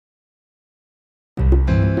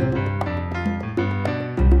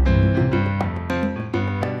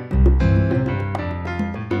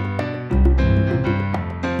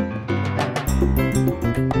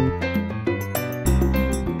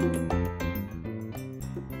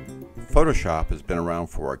Photoshop has been around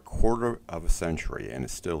for a quarter of a century and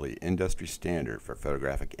is still the industry standard for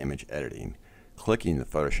photographic image editing. Clicking the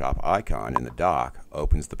Photoshop icon in the dock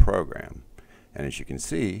opens the program, and as you can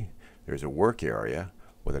see, there's a work area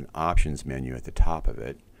with an options menu at the top of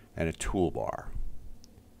it and a toolbar.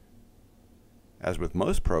 As with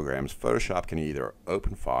most programs, Photoshop can either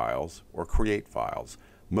open files or create files.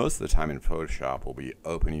 Most of the time in Photoshop we'll be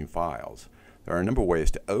opening files. There are a number of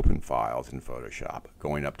ways to open files in Photoshop.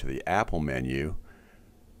 Going up to the Apple menu,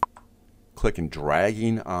 click and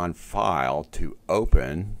dragging on File to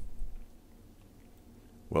Open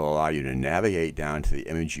will allow you to navigate down to the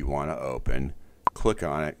image you want to open, click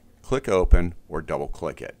on it, click Open, or double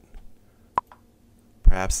click it.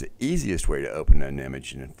 Perhaps the easiest way to open an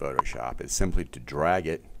image in Photoshop is simply to drag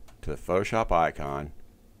it to the Photoshop icon,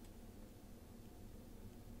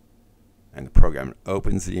 and the program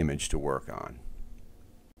opens the image to work on.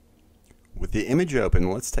 With the image open,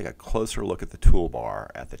 let's take a closer look at the toolbar.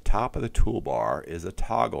 At the top of the toolbar is a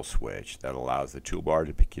toggle switch that allows the toolbar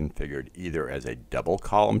to be configured either as a double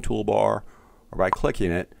column toolbar or, by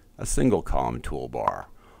clicking it, a single column toolbar.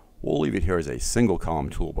 We'll leave it here as a single column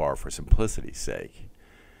toolbar for simplicity's sake.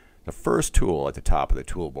 The first tool at the top of the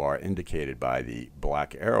toolbar, indicated by the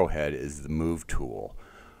black arrowhead, is the Move tool,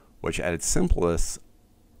 which at its simplest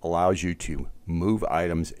allows you to move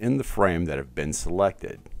items in the frame that have been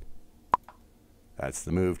selected. That's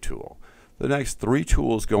the Move tool. The next three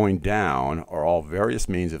tools going down are all various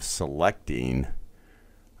means of selecting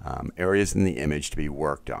areas in the image to be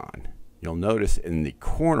worked on. You'll notice in the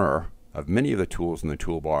corner of many of the tools in the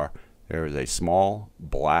toolbar there is a small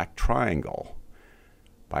black triangle.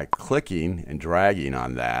 By clicking and dragging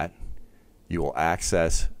on that, you will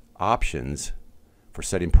access options for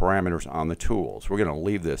setting parameters on the tools. We're going to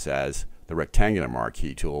leave this as the rectangular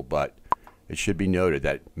marquee tool, but it should be noted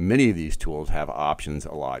that many of these tools have options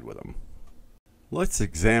allied with them. Let's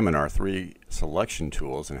examine our three selection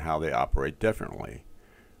tools and how they operate differently.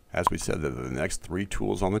 As we said, the next three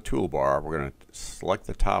tools on the toolbar, we're going to select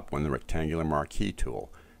the top one, the rectangular marquee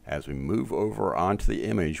tool. As we move over onto the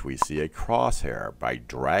image, we see a crosshair. By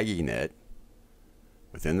dragging it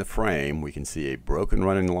within the frame, we can see a broken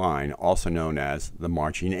running line, also known as the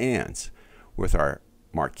marching ants. With our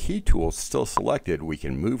marquee tool still selected, we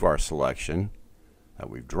can move our selection that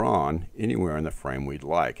we've drawn anywhere in the frame we'd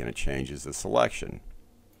like, and it changes the selection.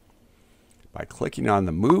 By clicking on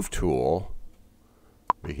the Move tool,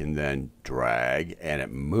 we can then drag, and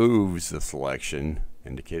it moves the selection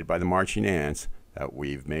indicated by the marching ants that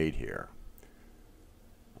we've made here.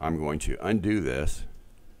 I'm going to undo this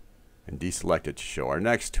and deselect it to show our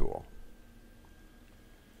next tool.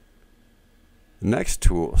 The next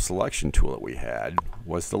tool, selection tool that we had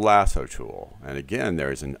was the Lasso tool, and again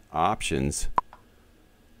there's an options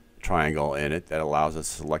triangle in it that allows us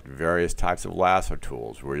to select various types of lasso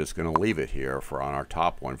tools. We're just going to leave it here for on our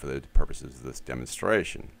top one for the purposes of this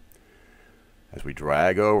demonstration. As we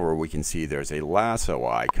drag over, we can see there's a lasso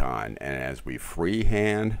icon, and as we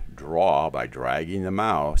freehand draw by dragging the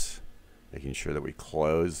mouse, making sure that we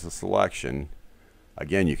close the selection,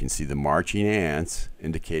 again you can see the marching ants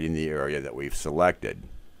indicating the area that we've selected.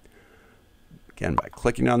 Again, by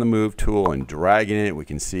clicking on the Move tool and dragging it, we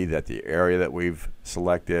can see that the area that we've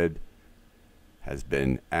selected has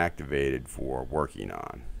been activated for working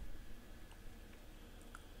on.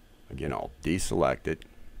 Again, I'll deselect it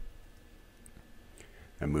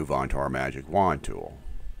and move on to our Magic Wand tool.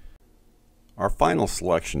 Our final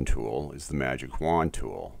selection tool is the Magic Wand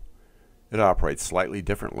tool. It operates slightly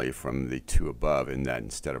differently from the two above in that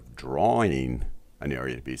instead of drawing an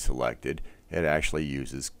area to be selected, it actually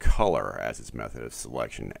uses color as its method of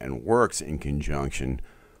selection and works in conjunction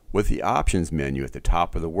with the options menu at the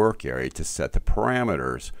top of the work area to set the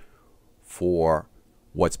parameters for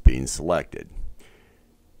what's being selected.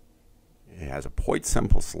 It has a point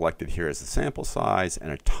symbol selected here as the sample size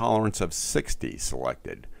and a tolerance of 60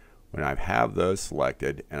 selected. When I have those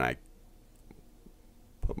selected and I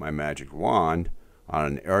put my magic wand on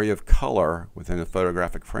an area of color within the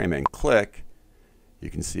photographic frame and click, you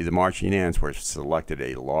can see the marching ants were selected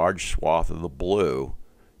a large swath of the blue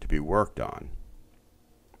to be worked on.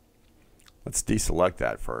 Let's deselect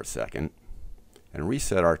that for a second and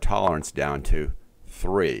reset our tolerance down to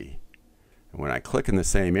 3. And when I click in the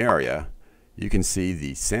same area, you can see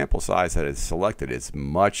the sample size that is selected is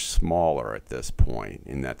much smaller at this point,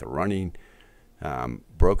 in that the running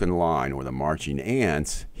broken line or the marching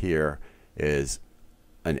ants here is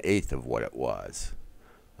 1/8 of what it was.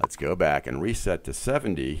 Let's go back and reset to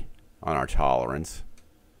 70 on our tolerance.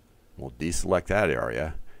 We'll deselect that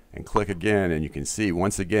area and click again, and you can see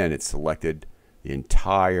once again it's selected the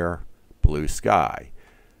entire blue sky.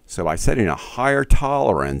 So by setting a higher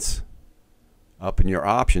tolerance up in your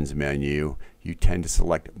options menu, you tend to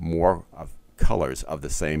select more colors of the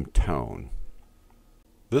same tone.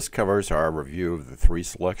 This covers our review of the 3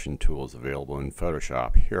 selection tools available in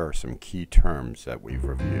Photoshop. Here are some key terms that we've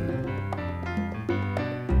reviewed.